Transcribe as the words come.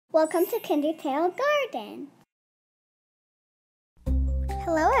Welcome to Kindertale Garden.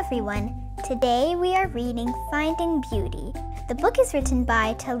 Hello everyone. Today we are reading Finding Beauty. The book is written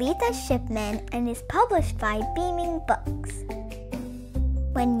by Talitha Shipman and is published by Beaming Books.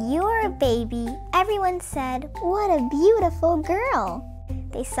 When you were a baby, everyone said, "What a beautiful girl."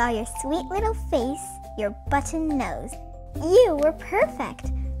 They saw your sweet little face, your button nose. You were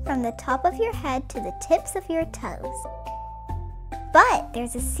perfect, from the top of your head to the tips of your toes. But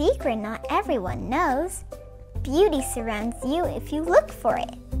there's a secret not everyone knows. Beauty surrounds you if you look for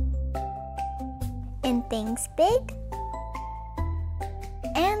it. In things big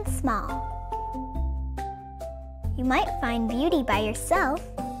and small. You might find beauty by yourself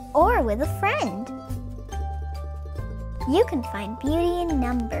or with a friend. You can find beauty in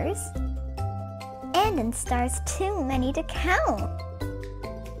numbers and in stars too many to count.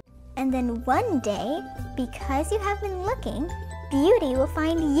 And then one day, because you have been looking, beauty will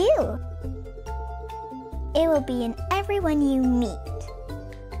find you. It will be in everyone you meet.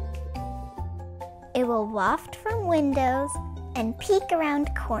 It will waft from windows and peek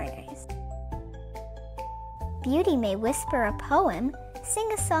around corners. Beauty may whisper a poem, sing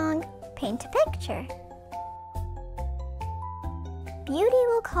a song, paint a picture. Beauty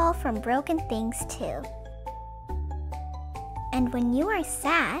will call from broken things too. And when you are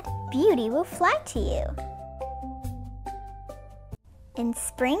sad, beauty will fly to you. In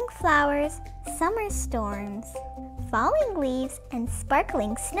spring flowers, summer storms, falling leaves and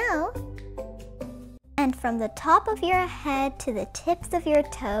sparkling snow, and from the top of your head to the tips of your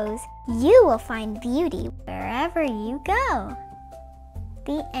toes, you will find beauty wherever you go.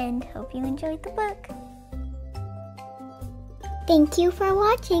 The end. Hope you enjoyed the book. Thank you for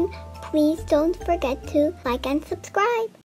watching. Please don't forget to like and subscribe.